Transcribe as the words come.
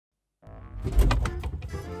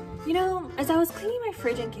You know, as I was cleaning my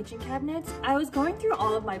fridge and kitchen cabinets, I was going through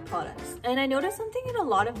all of my products, and I noticed something in a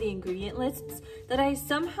lot of the ingredient lists that I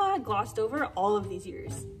somehow had glossed over all of these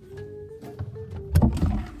years.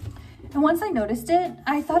 And once I noticed it,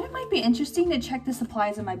 I thought it might be interesting to check the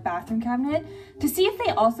supplies in my bathroom cabinet to see if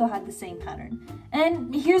they also had the same pattern.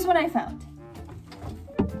 And here's what I found.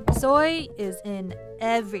 Soy is in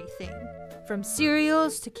everything, from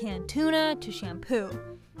cereals to canned tuna to shampoo.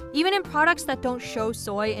 Even in products that don't show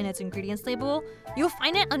soy in its ingredients label, you'll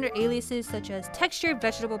find it under aliases such as textured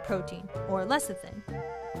vegetable protein or lecithin.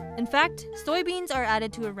 In fact, soybeans are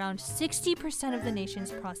added to around 60% of the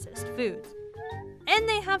nation's processed foods. And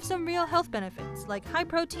they have some real health benefits, like high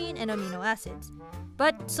protein and amino acids.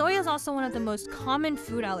 But soy is also one of the most common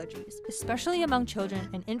food allergies, especially among children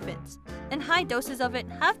and infants. And high doses of it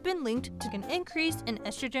have been linked to an increase in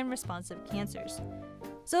estrogen-responsive cancers.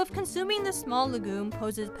 So if consuming this small legume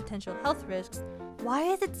poses potential health risks, why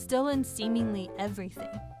is it still in seemingly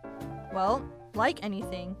everything? Well, like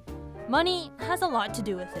anything, money has a lot to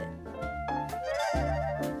do with it.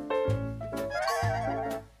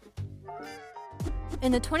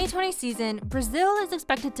 In the 2020 season, Brazil is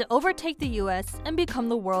expected to overtake the US and become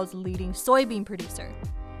the world's leading soybean producer.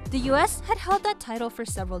 The US had held that title for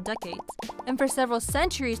several decades, and for several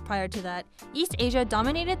centuries prior to that, East Asia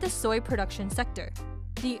dominated the soy production sector.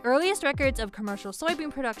 The earliest records of commercial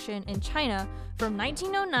soybean production in China from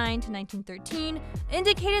 1909 to 1913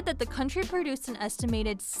 indicated that the country produced an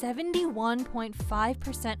estimated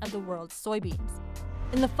 71.5% of the world's soybeans.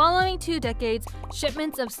 In the following 2 decades,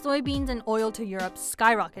 shipments of soybeans and oil to Europe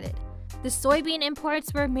skyrocketed. The soybean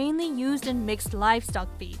imports were mainly used in mixed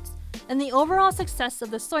livestock feeds, and the overall success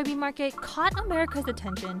of the soybean market caught America's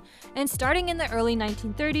attention, and starting in the early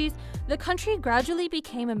 1930s, the country gradually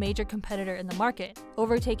became a major competitor in the market,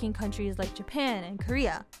 overtaking countries like Japan and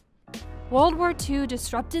Korea. World War II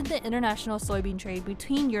disrupted the international soybean trade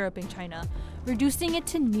between Europe and China, reducing it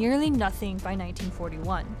to nearly nothing by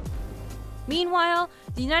 1941. Meanwhile,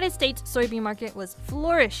 the United States soybean market was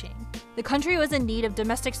flourishing. The country was in need of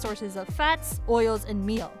domestic sources of fats, oils, and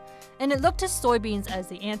meal, and it looked to soybeans as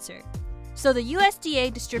the answer. So the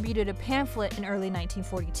USDA distributed a pamphlet in early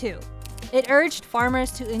 1942. It urged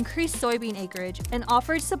farmers to increase soybean acreage and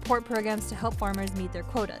offered support programs to help farmers meet their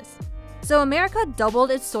quotas. So America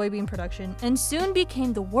doubled its soybean production and soon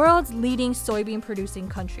became the world's leading soybean producing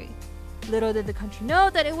country. Little did the country know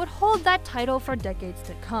that it would hold that title for decades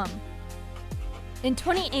to come. In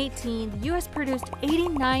 2018, the US produced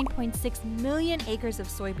 89.6 million acres of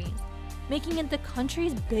soybeans, making it the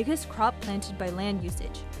country's biggest crop planted by land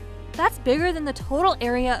usage. That's bigger than the total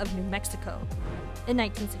area of New Mexico. In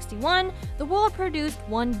 1961, the world produced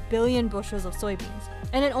 1 billion bushels of soybeans,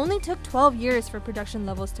 and it only took 12 years for production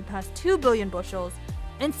levels to pass 2 billion bushels,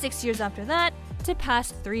 and 6 years after that, to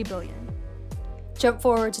pass 3 billion. Jump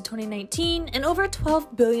forward to 2019, and over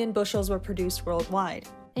 12 billion bushels were produced worldwide.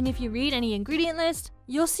 And if you read any ingredient list,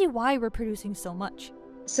 you'll see why we're producing so much.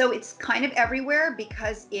 So it's kind of everywhere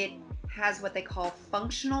because it has what they call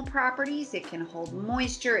functional properties. It can hold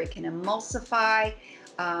moisture, it can emulsify,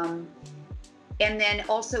 and then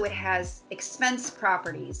also it has expense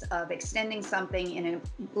properties of extending something in a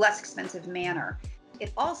less expensive manner.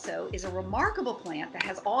 It also is a remarkable plant that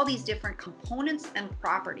has all these different components and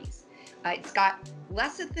properties. It's got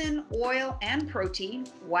lecithin, oil, and protein.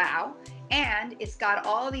 Wow. And it's got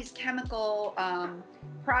all these chemical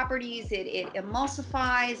properties. It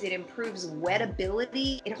emulsifies, it improves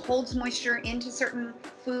wettability, it holds moisture into certain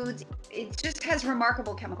foods. It just has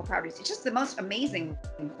remarkable chemical properties. It's just the most amazing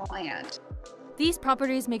plant. These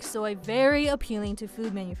properties make soy very appealing to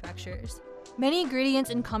food manufacturers. Many ingredients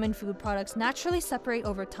in common food products naturally separate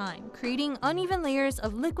over time, creating uneven layers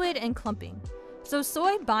of liquid and clumping. So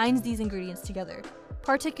soy binds these ingredients together,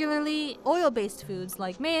 particularly oil-based foods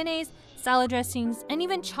like mayonnaise, salad dressings, and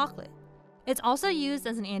even chocolate. It's also used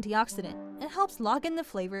as an antioxidant and helps lock in the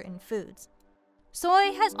flavor in foods.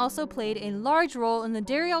 Soy has also played a large role in the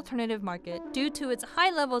dairy alternative market due to its high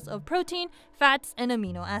levels of protein, fats, and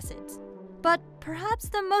amino acids. But perhaps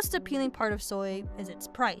the most appealing part of soy is its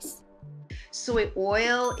price. Soy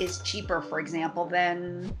oil is cheaper, for example,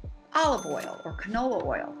 than olive oil or canola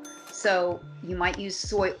oil. So you might use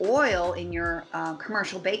soy oil in your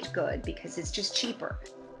commercial baked good because it's just cheaper.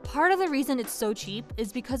 Part of the reason it's so cheap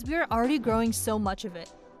is because we are already growing so much of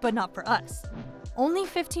it, but not for us. Only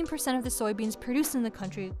 15% of the soybeans produced in the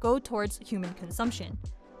country go towards human consumption.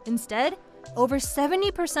 Instead, over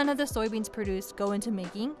 70% of the soybeans produced go into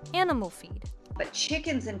making animal feed. But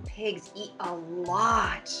chickens and pigs eat a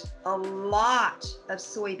lot of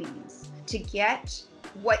soybeans to get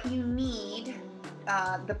what you need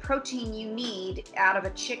the protein you need out of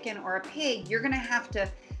a chicken or a pig, you're going to have to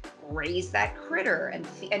raise that critter,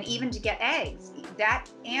 and even to get eggs, that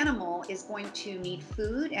animal is going to need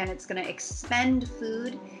food, and it's going to expend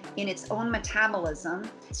food in its own metabolism.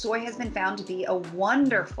 Soy has been found to be a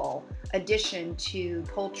wonderful addition to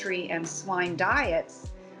poultry and swine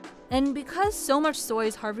diets. And because so much soy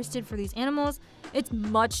is harvested for these animals, it's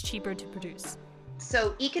much cheaper to produce.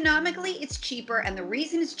 So economically, it's cheaper, and the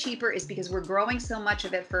reason it's cheaper is because we're growing so much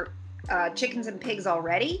of it for chickens and pigs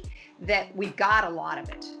already that we've got a lot of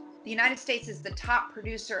it. The United States is the top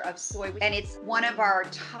producer of soy, and it's one of our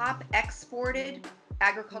top exported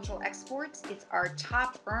agricultural exports. It's our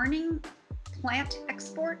top earning plant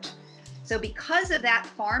export. So because of that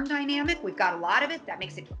farm dynamic, we've got a lot of it. That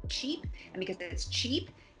makes it cheap, and because it's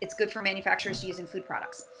cheap, it's good for manufacturers to use in food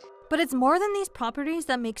products. But it's more than these properties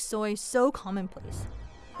that make soy so commonplace.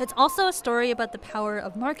 It's also a story about the power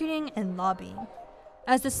of marketing and lobbying.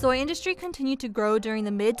 As the soy industry continued to grow during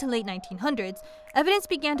the mid to late 1900s, evidence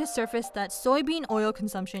began to surface that soybean oil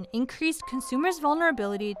consumption increased consumers'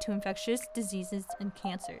 vulnerability to infectious diseases and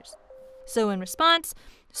cancers. So in response,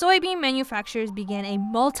 soybean manufacturers began a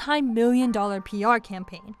multi-million-dollar PR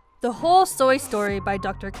campaign. The Whole Soy Story by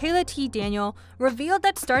Dr. Kayla T. Daniel revealed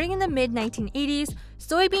that starting in the mid-1980s,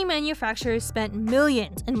 soybean manufacturers spent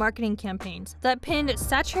millions in marketing campaigns that pinned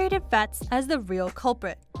saturated fats as the real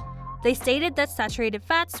culprit. They stated that saturated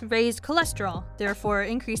fats raised cholesterol, therefore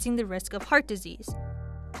increasing the risk of heart disease.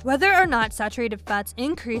 Whether or not saturated fats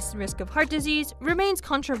increase the risk of heart disease remains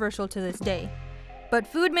controversial to this day. But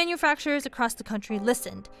food manufacturers across the country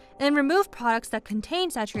listened and removed products that contain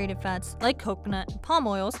saturated fats like coconut and palm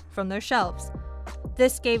oils from their shelves.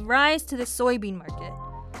 This gave rise to the soybean market.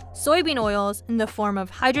 Soybean oils, in the form of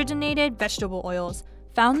hydrogenated vegetable oils,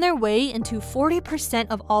 found their way into 40%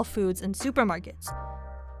 of all foods in supermarkets.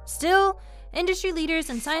 Still, industry leaders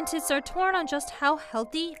and scientists are torn on just how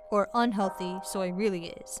healthy or unhealthy soy really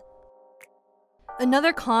is.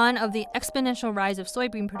 Another con of the exponential rise of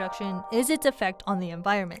soybean production is its effect on the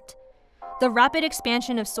environment. The rapid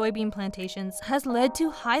expansion of soybean plantations has led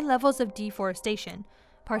to high levels of deforestation,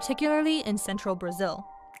 particularly in central Brazil.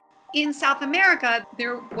 In South America,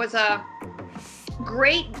 there was a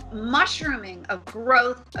great mushrooming of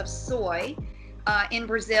growth of soy in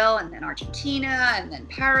Brazil, and then Argentina, and then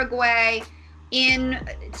Paraguay.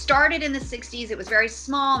 It started in the 60s, it was very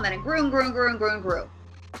small, and then it grew and grew and grew and grew and grew.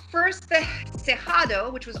 First, the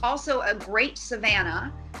Cerrado, which was also a great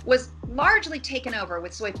savanna, was largely taken over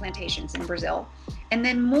with soy plantations in Brazil. And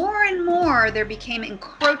then more and more, there became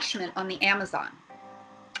encroachment on the Amazon.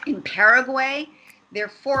 In Paraguay, their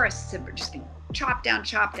forests have just been chopped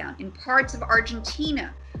down. In parts of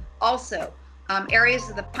Argentina, also, areas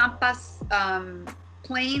of the Pampas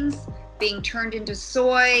plains being turned into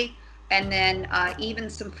soy, and then even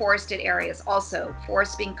some forested areas also,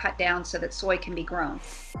 forests being cut down so that soy can be grown.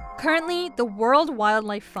 Currently, the World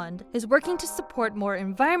Wildlife Fund is working to support more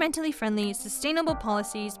environmentally friendly, sustainable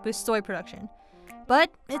policies with soy production.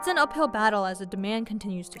 But it's an uphill battle as the demand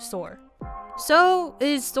continues to soar. So,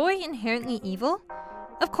 is soy inherently evil?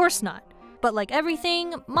 Of course not. But like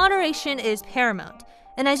everything, moderation is paramount.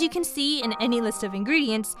 And as you can see in any list of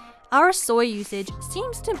ingredients, our soy usage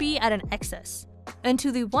seems to be at an excess. And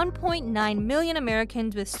to the 1.9 million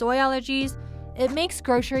Americans with soy allergies, it makes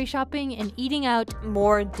grocery shopping and eating out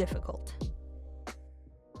more difficult.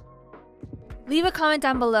 Leave a comment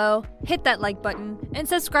down below, hit that like button, and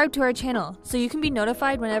subscribe to our channel so you can be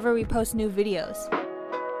notified whenever we post new videos.